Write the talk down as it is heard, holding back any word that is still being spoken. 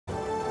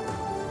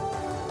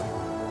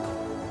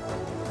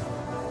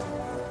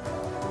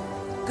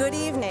Good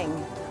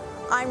evening.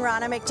 I'm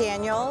Ronna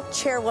McDaniel,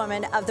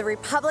 chairwoman of the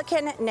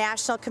Republican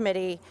National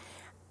Committee,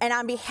 and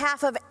on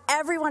behalf of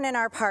everyone in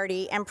our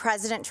party and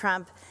President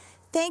Trump,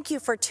 thank you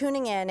for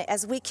tuning in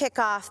as we kick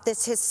off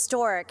this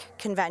historic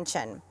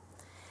convention.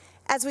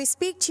 As we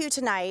speak to you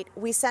tonight,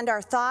 we send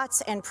our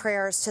thoughts and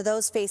prayers to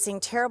those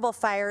facing terrible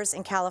fires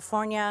in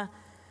California,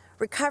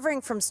 recovering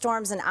from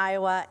storms in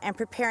Iowa, and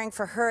preparing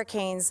for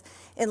hurricanes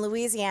in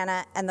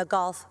Louisiana and the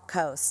Gulf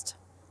Coast.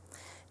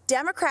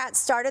 Democrats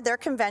started their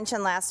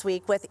convention last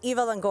week with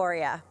Eva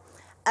Longoria,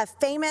 a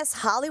famous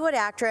Hollywood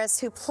actress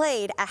who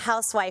played a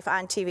housewife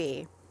on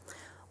TV.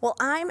 Well,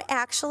 I'm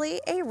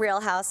actually a real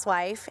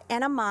housewife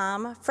and a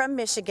mom from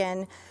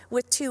Michigan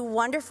with two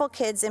wonderful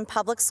kids in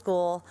public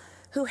school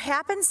who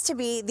happens to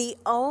be the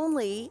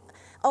only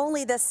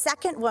the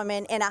second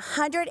woman in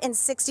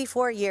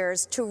 164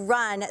 years to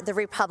run the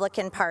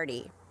Republican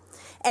Party.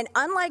 And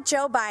unlike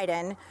Joe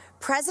Biden,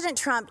 President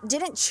Trump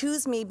didn't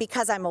choose me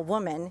because I'm a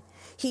woman.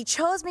 He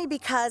chose me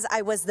because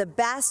I was the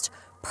best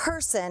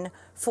person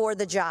for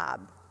the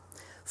job.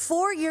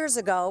 4 years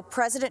ago,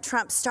 President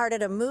Trump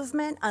started a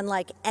movement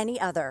unlike any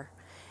other.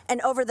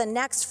 And over the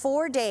next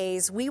 4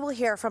 days, we will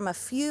hear from a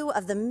few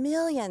of the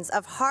millions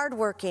of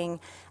hardworking,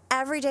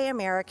 everyday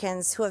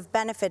Americans who have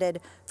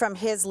benefited from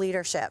his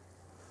leadership.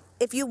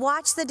 If you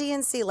watched the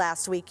DNC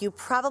last week, you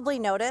probably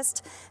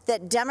noticed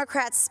that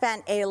Democrats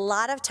spent a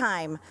lot of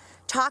time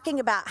talking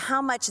about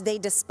how much they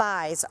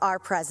despise our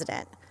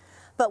president.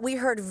 But we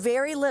heard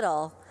very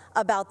little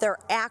about their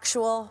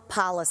actual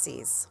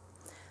policies.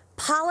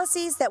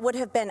 Policies that would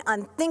have been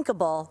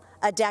unthinkable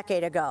a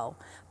decade ago.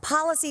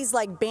 Policies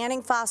like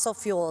banning fossil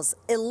fuels,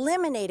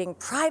 eliminating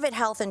private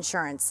health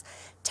insurance,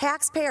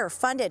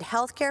 taxpayer-funded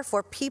health care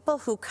for people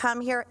who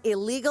come here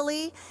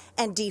illegally,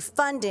 and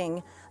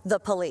defunding the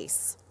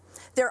police.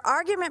 Their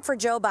argument for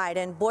Joe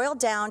Biden boiled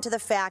down to the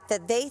fact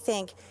that they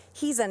think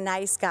he's a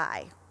nice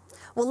guy.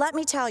 Well, let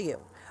me tell you,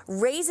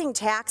 raising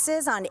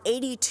taxes on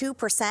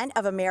 82%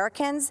 of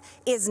Americans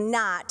is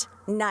not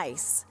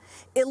nice.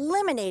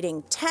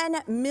 Eliminating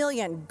 10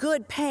 million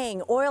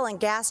good-paying oil and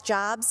gas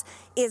jobs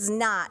is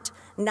not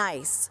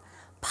nice.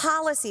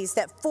 Policies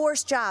that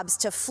force jobs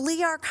to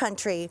flee our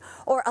country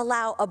or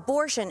allow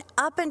abortion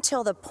up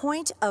until the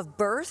point of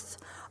birth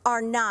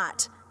are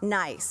not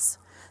nice.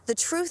 The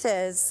truth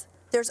is,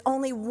 there's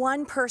only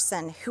one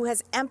person who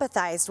has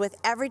empathized with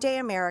everyday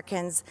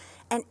Americans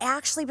and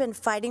actually been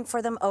fighting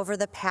for them over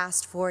the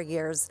past 4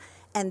 years,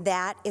 and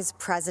that is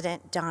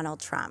President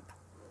Donald Trump.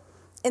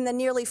 In the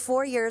nearly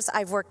 4 years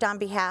I've worked on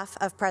behalf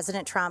of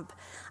President Trump,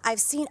 I've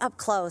seen up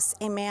close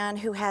a man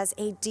who has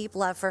a deep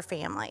love for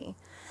family,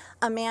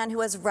 a man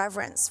who has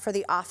reverence for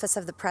the office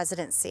of the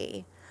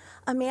presidency,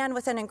 a man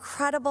with an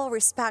incredible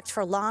respect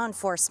for law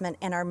enforcement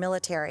and our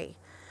military.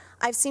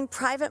 I've seen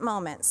private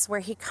moments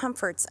where he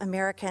comforts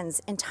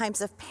Americans in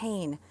times of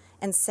pain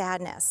and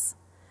sadness.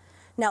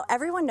 Now,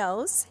 everyone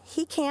knows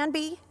he can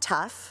be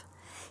tough.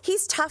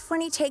 He's tough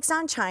when he takes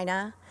on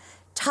China,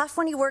 tough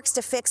when he works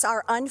to fix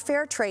our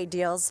unfair trade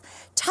deals,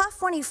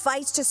 tough when he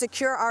fights to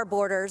secure our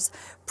borders.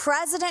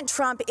 President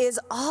Trump is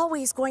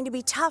always going to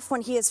be tough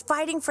when he is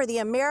fighting for the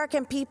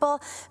American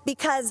people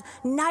because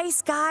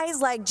nice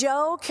guys like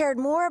Joe cared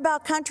more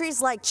about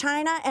countries like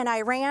China and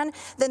Iran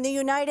than the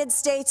United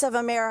States of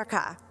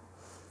America.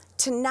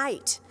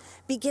 Tonight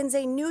begins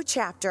a new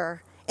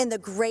chapter in the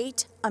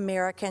great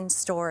American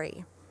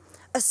story,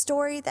 a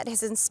story that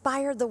has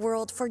inspired the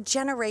world for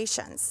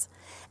generations.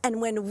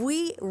 And when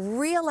we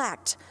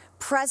re-elect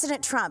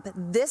President Trump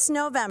this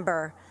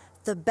November,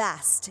 the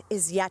best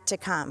is yet to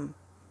come.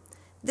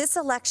 This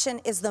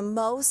election is the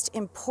most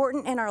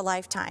important in our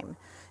lifetime.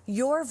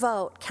 Your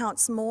vote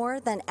counts more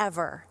than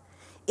ever.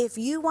 If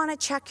you want to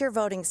check your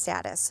voting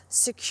status,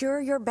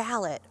 secure your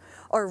ballot,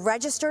 or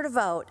register to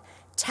vote,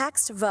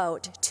 text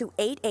VOTE to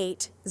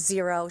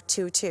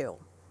 88022.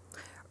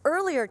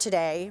 Earlier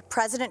today,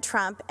 President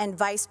Trump and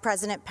Vice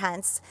President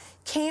Pence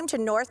came to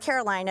North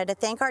Carolina to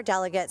thank our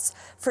delegates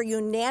for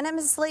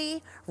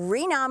unanimously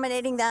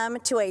renominating them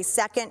to a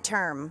second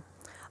term.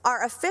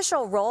 Our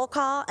official roll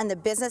call and the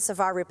business of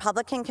our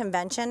Republican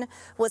convention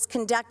was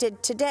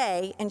conducted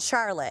today in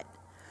Charlotte.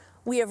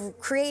 We have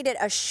created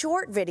a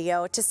short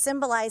video to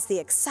symbolize the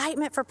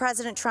excitement for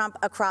President Trump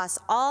across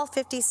all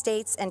 50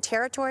 states and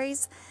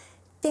territories.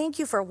 Thank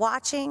you for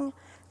watching.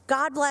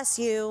 God bless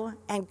you,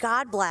 and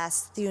God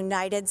bless the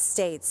United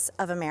States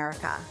of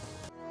America.